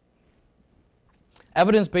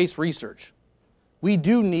 Evidence-based research. We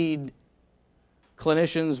do need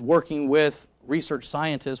clinicians working with research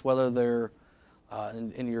scientists, whether they're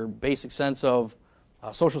in your basic sense of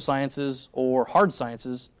social sciences or hard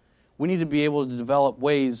sciences. We need to be able to develop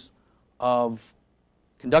ways of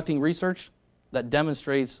conducting research that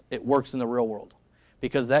demonstrates it works in the real world,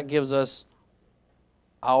 because that gives us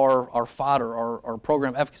our fodder, our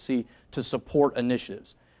program efficacy to support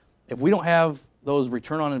initiatives. If we don't have those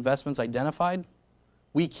return on investments identified,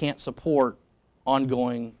 we can't support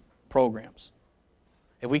ongoing programs.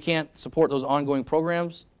 If we can't support those ongoing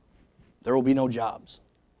programs, there will be no jobs.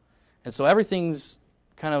 And so everything's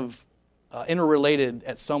kind of interrelated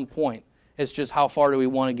at some point. It's just how far do we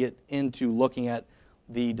want to get into looking at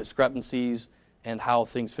the discrepancies and how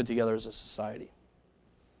things fit together as a society.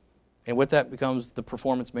 And with that becomes the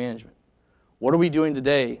performance management. What are we doing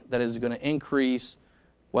today that is going to increase,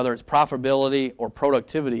 whether it's profitability or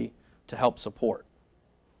productivity, to help support?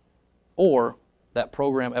 Or that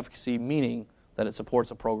program efficacy, meaning that it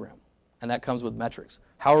supports a program. And that comes with metrics.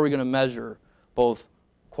 How are we going to measure both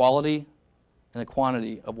quality and the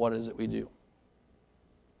quantity of what it is that we do?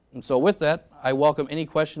 And so with that, I welcome any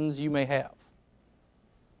questions you may have.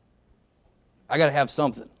 I got to have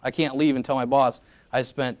something. I can't leave and tell my boss I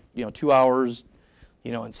spent 2 hours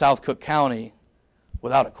in South Cook County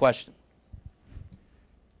without a question.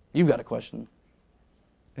 You've got a question.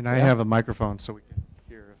 And I have a microphone so we can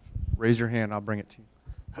hear. Raise your hand, I'll bring it to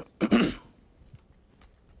you.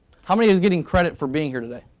 How many is getting credit for being here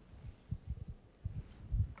today?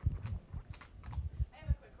 I have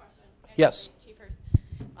a quick question. Yes. Chief Hurst.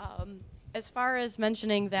 As far as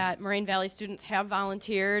mentioning that Moraine Valley students have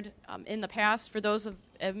volunteered in the past, for those of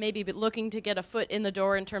maybe looking to get a foot in the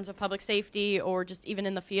door in terms of public safety or just even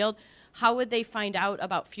in the field, how would they find out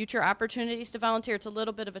about future opportunities to volunteer? It's a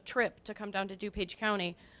little bit of a trip to come down to DuPage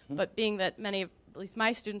County, but being that many of, at least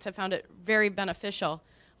my students, have found it very beneficial,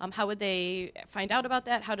 how would they find out about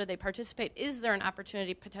that? How do they participate? Is there an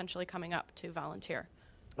opportunity potentially coming up to volunteer?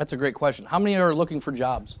 That's a great question. How many are looking for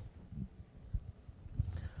jobs?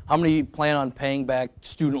 How many plan on paying back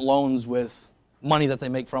student loans with money that they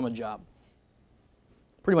make from a job?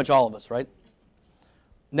 Pretty much all of us, right?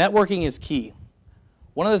 Networking is key.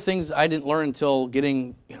 One of the things I didn't learn until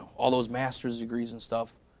getting all those master's degrees and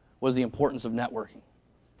stuff was the importance of networking.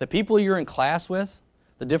 The people you're in class with,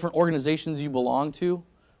 the different organizations you belong to,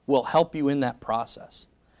 will help you in that process.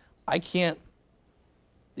 I can't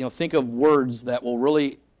think of words that will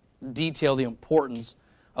really detail the importance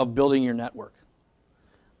of building your network.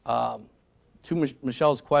 To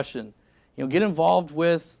Michelle's question, get involved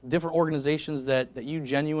with different organizations that you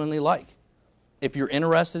genuinely like. If you're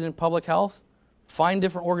interested in public health, find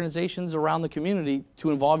different organizations around the community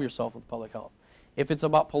to involve yourself with public health. If it's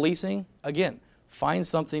about policing, again, find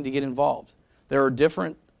something to get involved. There are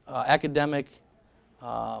different academic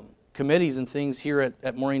committees and things here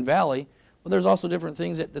at Moraine Valley, but there's also different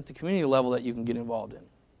things at the community level that you can get involved in.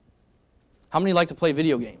 How many like to play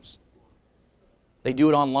video games? They do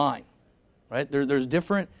it online, right? There's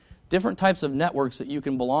different types of networks that you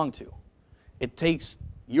can belong to. It takes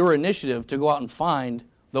your initiative to go out and find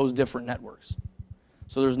those different networks.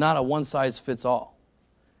 So there's not a one-size-fits-all.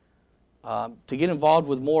 To get involved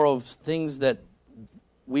with more of things that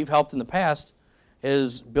we've helped in the past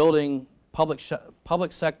is building private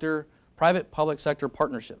public sector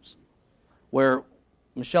partnerships, where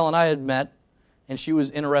Michelle and I had met, and she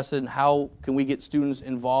was interested in how can we get students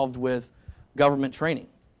involved with government training.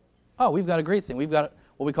 Oh, we've got a great thing. We've got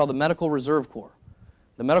what we call the Medical Reserve Corps.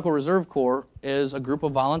 The Medical Reserve Corps is a group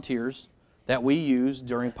of volunteers that we use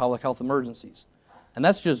during public health emergencies. And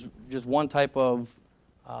that's just one type of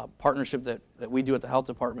partnership that we do at the health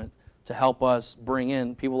department to help us bring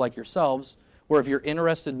in people like yourselves, where if you're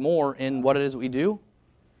interested more in what it is we do,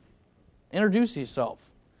 introduce yourself.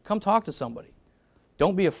 Come talk to somebody.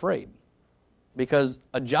 Don't be afraid. Because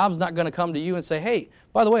a job's not going to come to you and say, hey,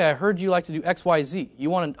 by the way, I heard you like to do X, Y, Z. You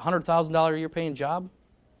want a $100,000 a year paying job?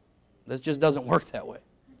 That just doesn't work that way.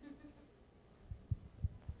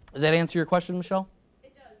 Does that answer your question, Michelle?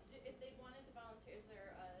 It does. If they wanted to volunteer, is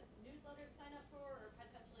there a newsletter to sign up for or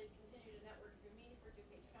potentially continue to network through me for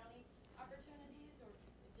DuPage County opportunities? Or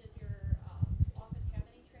does your office have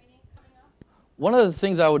any training coming up? One of the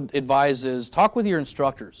things I would advise is talk with your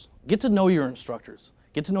instructors. Get to know your instructors.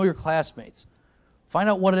 Get to know your classmates. Find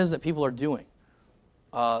out what it is that people are doing.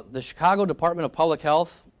 The Chicago Department of Public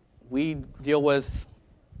Health, we deal with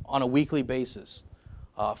on a weekly basis.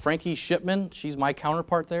 Frankie Shipman, she's my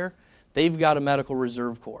counterpart there. They've got a Medical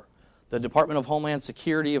Reserve Corps. The Department of Homeland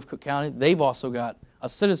Security of Cook County, they've also got a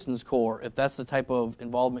Citizens Corps, if that's the type of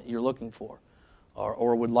involvement you're looking for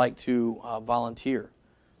or would like to volunteer.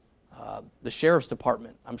 The Sheriff's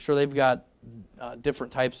Department, I'm sure they've got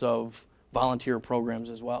different types of volunteer programs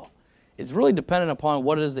as well. It's really dependent upon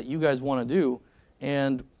what it is that you guys want to do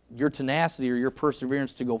and your tenacity or your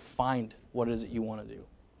perseverance to go find what it is that you want to do.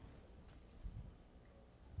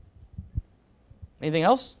 Anything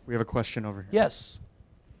else? We have a question over here. Yes.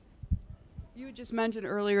 You had just mentioned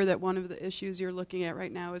earlier that one of the issues you're looking at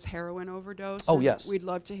right now is heroin overdose. Oh, yes. We'd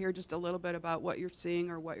love to hear just a little bit about what you're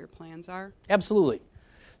seeing or what your plans are. Absolutely.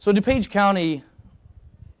 So DuPage County,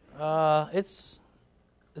 it's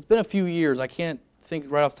been a few years. I can't think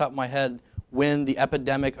right off the top of my head when the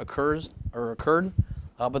epidemic occurred,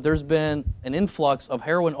 but there's been an influx of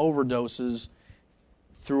heroin overdoses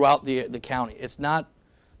throughout the county. It's not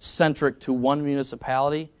centric to one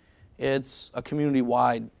municipality. It's a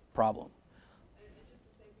community-wide problem.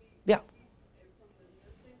 Yeah. From the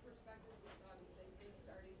nursing perspective, we saw the same thing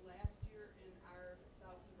starting last year in our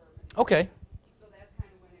South Suburban. Okay. So that's kind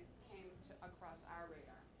of when it came across our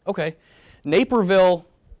radar. Okay. Naperville,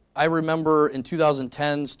 I remember in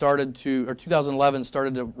 2011 started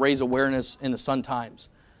to raise awareness in the Sun-Times.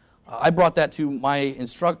 I brought that to my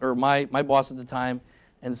instructor, my boss at the time,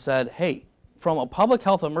 and said, hey, from a public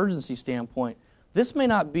health emergency standpoint, this may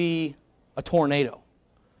not be a tornado,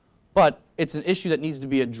 but it's an issue that needs to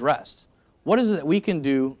be addressed. What is it that we can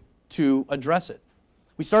do to address it?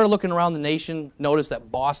 We started looking around the nation, noticed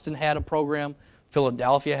that Boston had a program,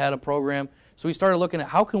 Philadelphia had a program. So we started looking at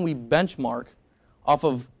how can we benchmark off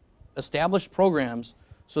of established programs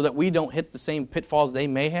so that we don't hit the same pitfalls they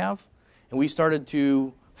may have. And we started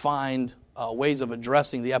to find ways of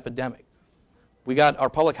addressing the epidemic. We got our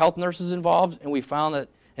public health nurses involved, and we found that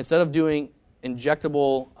instead of doing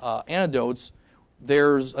injectable antidotes,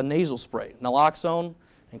 there's a nasal spray, naloxone,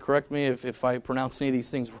 and correct me if I pronounce any of these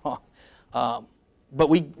things wrong. But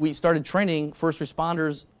we started training first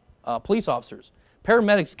responders, police officers.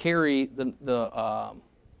 Paramedics carry the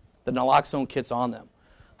naloxone kits on them.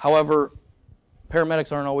 However,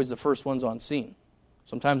 paramedics aren't always the first ones on scene.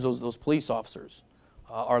 Sometimes those police officers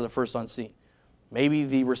are the first on scene. Maybe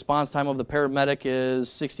the response time of the paramedic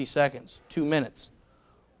is 60 seconds, 2 minutes.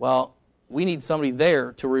 Well, we need somebody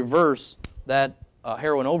there to reverse that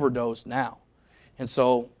heroin overdose now. And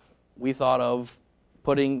so we thought of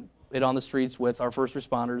putting it on the streets with our first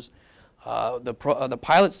responders. The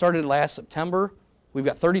pilot started last September. We've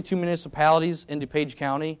got 32 municipalities in DuPage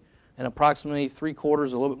County, and approximately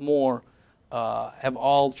 3/4, a little bit more, have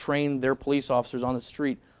all trained their police officers on the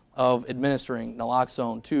street of administering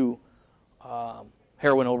naloxone to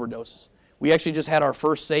heroin overdoses. We actually just had our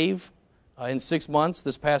first save in 6 months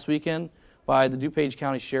this past weekend by the DuPage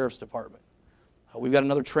County Sheriff's Department. We've got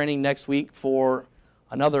another training next week for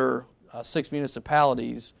another 6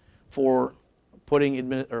 municipalities for putting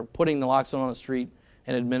naloxone on the street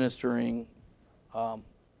and administering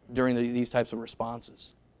during these types of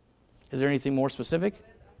responses. Is there anything more specific?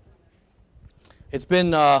 It's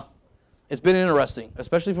been interesting,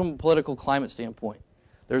 especially from a political climate standpoint.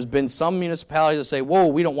 There's been some municipalities that say, whoa,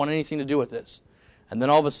 we don't want anything to do with this. And then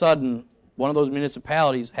all of a sudden, one of those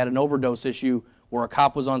municipalities had an overdose issue where a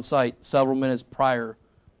cop was on site several minutes prior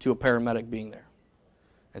to a paramedic being there.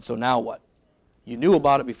 And so now what? You knew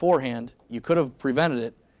about it beforehand. You could have prevented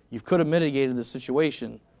it. You could have mitigated the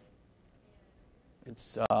situation.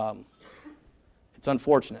 It's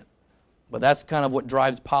unfortunate. But that's kind of what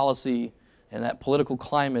drives policy and that political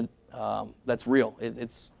climate that's real.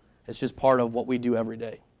 It's just part of what we do every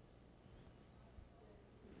day.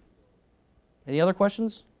 Any other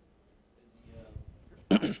questions?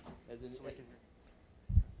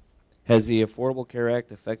 Has the Affordable Care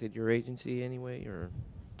Act affected your agency anyway, or?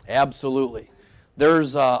 Absolutely.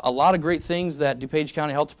 There's a lot of great things that DuPage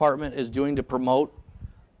County Health Department is doing to promote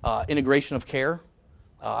integration of care.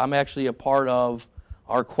 I'm actually a part of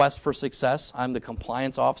our Quest for Success. I'm the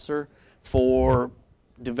compliance officer for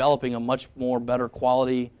developing a much more better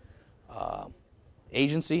quality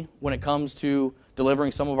agency when it comes to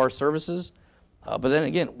delivering some of our services. But then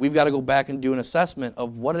again, we've got to go back and do an assessment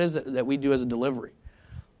of what it is that we do as a delivery.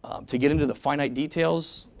 To get into the finite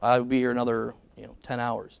details, I would be here another 10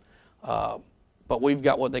 hours. But we've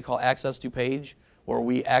got what they call Access DuPage, where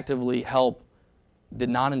we actively help the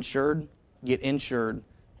non-insured get insured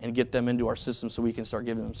and get them into our system so we can start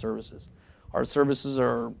giving them services. Our services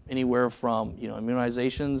are anywhere from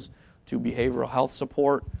immunizations to behavioral health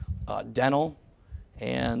support, dental,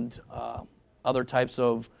 and other types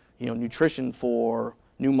of nutrition for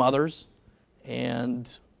new mothers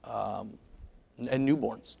and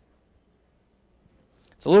newborns.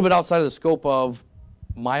 It's a little bit outside of the scope of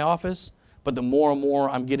my office, but the more and more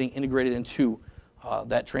I'm getting integrated into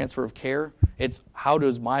that transfer of care, it's how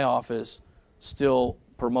does my office still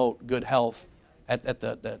promote good health at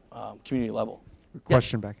that community level.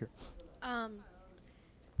 Question back here.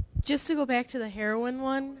 Just to go back to the heroin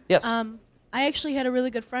one. Yes. I actually had a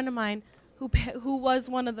really good friend of mine who was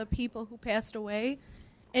one of the people who passed away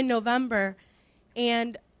in November,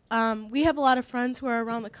 and we have a lot of friends who are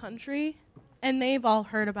around the country, and they've all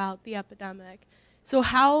heard about the epidemic. So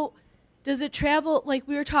how does it travel? Like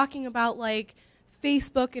we were talking about, like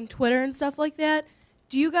Facebook and Twitter and stuff like that.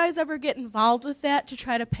 Do you guys ever get involved with that to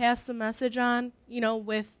try to pass the message on,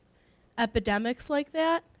 with epidemics like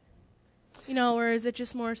that? Or is it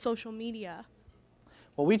just more social media?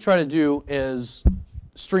 What we try to do is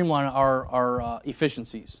streamline our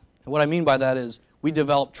efficiencies. And what I mean by that is we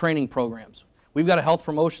develop training programs. We've got a health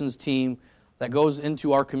promotions team that goes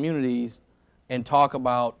into our communities and talk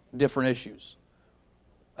about different issues.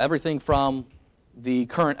 Everything from the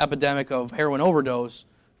current epidemic of heroin overdose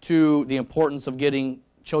to the importance of getting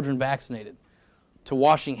children vaccinated, to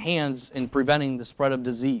washing hands and preventing the spread of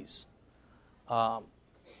disease.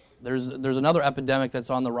 There's another epidemic that's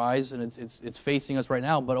on the rise, and it's facing us right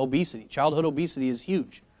now, but obesity. Childhood obesity is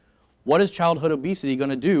huge. What is childhood obesity going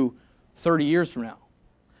to do 30 years from now?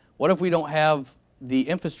 What if we don't have the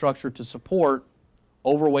infrastructure to support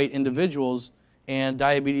overweight individuals, and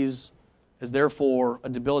diabetes is therefore a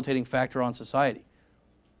debilitating factor on society.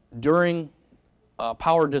 During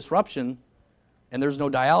power disruption, and there's no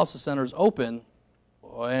dialysis centers open,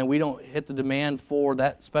 and we don't hit the demand for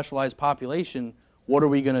that specialized population, what are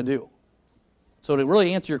we going to do? So to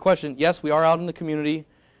really answer your question, yes, we are out in the community.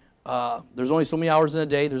 There's only so many hours in a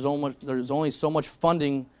day. There's only so much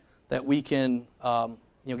funding that we can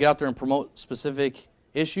get out there and promote specific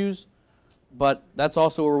issues. But that's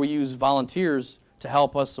also where we use volunteers to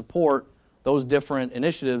help us support those different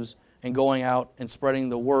initiatives and going out and spreading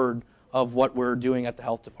the word of what we're doing at the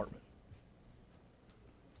health department.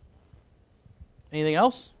 Anything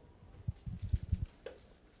else?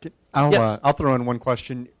 Yes. I'll throw in one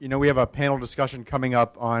question. We have a panel discussion coming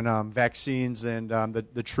up on vaccines and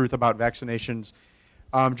the truth about vaccinations.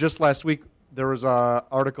 Just last week, there was an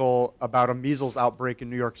article about a measles outbreak in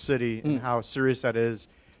New York City and how serious that is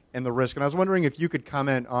and the risk. And I was wondering if you could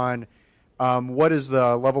comment on what is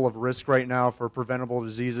the level of risk right now for preventable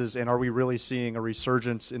diseases, and are we really seeing a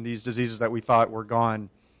resurgence in these diseases that we thought were gone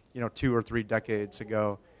 2 or 3 decades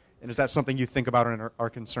ago? And is that something you think about and are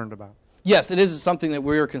concerned about? Yes, it is something that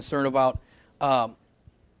we are concerned about. The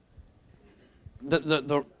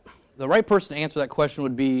right person to answer that question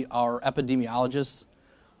would be our epidemiologist.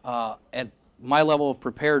 At my level of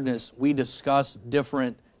preparedness, we discuss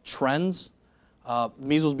different trends,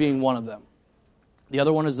 measles being one of them. The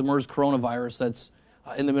other one is the MERS coronavirus that's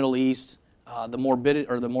in the Middle East. The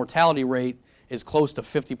mortality rate is close to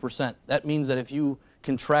 50%. That means that if you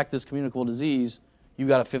contract this communicable disease, you've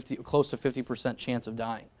got a close to 50% chance of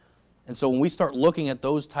dying. And so when we start looking at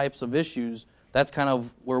those types of issues, that's kind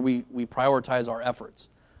of where we prioritize our efforts.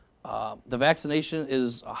 The vaccination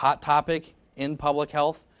is a hot topic in public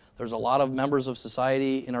health. There's a lot of members of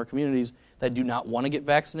society in our communities that do not want to get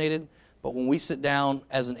vaccinated. But when we sit down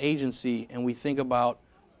as an agency and we think about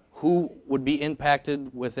who would be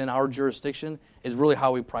impacted within our jurisdiction, is really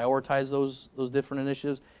how we prioritize those different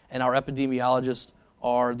initiatives. And our epidemiologists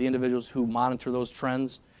are the individuals who monitor those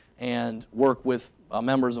trends and work with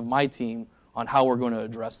members of my team on how we're going to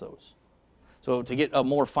address those. So to get a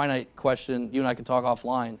more finite question, you and I can talk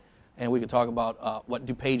offline, and we can talk about what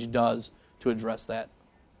DuPage does to address that.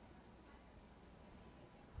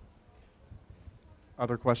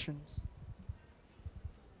 Other questions?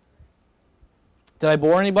 Did I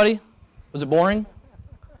bore anybody? Was it boring?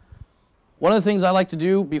 One of the things I like to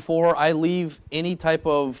do before I leave any type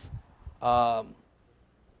of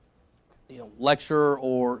lecture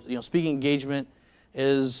or speaking engagement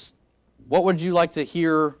is, what would you like to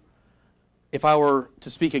hear if I were to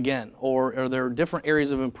speak again? Or are there different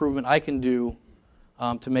areas of improvement I can do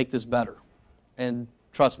to make this better? And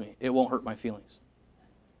trust me, it won't hurt my feelings.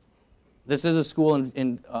 This is a school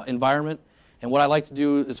environment, and what I like to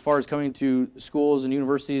do as far as coming to schools and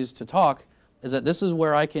universities to talk is that this is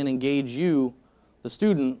where I can engage you, the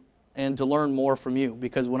student, and to learn more from you.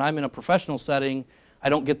 Because when I'm in a professional setting, I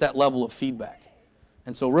don't get that level of feedback.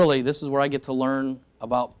 And so really, this is where I get to learn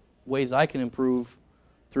about ways I can improve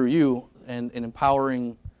through you and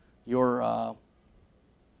empowering your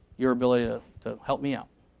ability to help me out.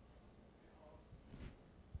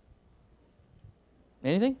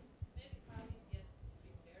 Anything? Maybe how we get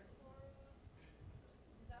prepared for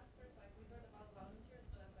disasters. Like we heard about volunteers,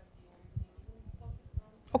 but that's like the only thing you focus on.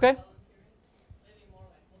 Okay. Volunteering. Maybe more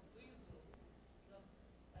like, what do you do? Because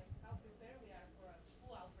like how prepared we are for a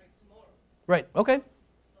school outbreak tomorrow. Right. Okay.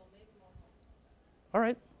 So maybe more. All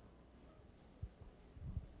right.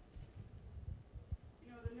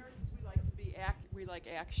 The nurses, we like to be we like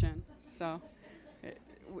action. So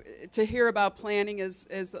to hear about planning is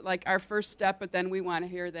like our first step, but then we want to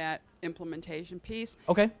hear that implementation piece.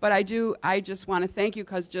 Okay. But I just want to thank you,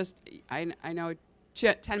 because I know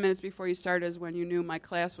 10 minutes before you started is when you knew my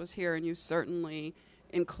class was here, and you certainly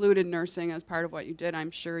included nursing as part of what you did.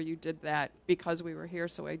 I'm sure you did that because we were here,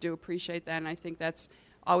 so I do appreciate that, and I think that's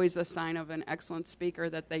always a sign of an excellent speaker,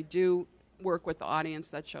 that they do work with the audience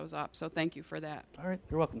that shows up. So thank you for that. All right.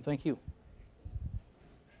 You're welcome. Thank you.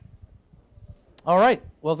 All right.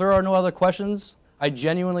 Well, if there are no other questions, I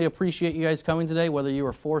genuinely appreciate you guys coming today, whether you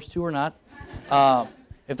were forced to or not.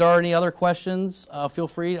 If there are any other questions, feel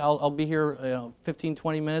free. I'll be here 15,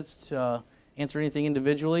 20 minutes to answer anything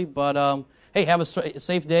individually. But hey, have a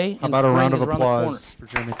safe day. How about a round of applause for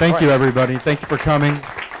Jeremy? Thank you, everybody. Thank you for coming.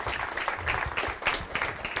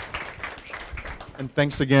 And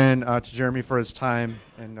thanks again to Jeremy for his time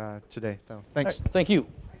and today. So, thanks. Right, thank you.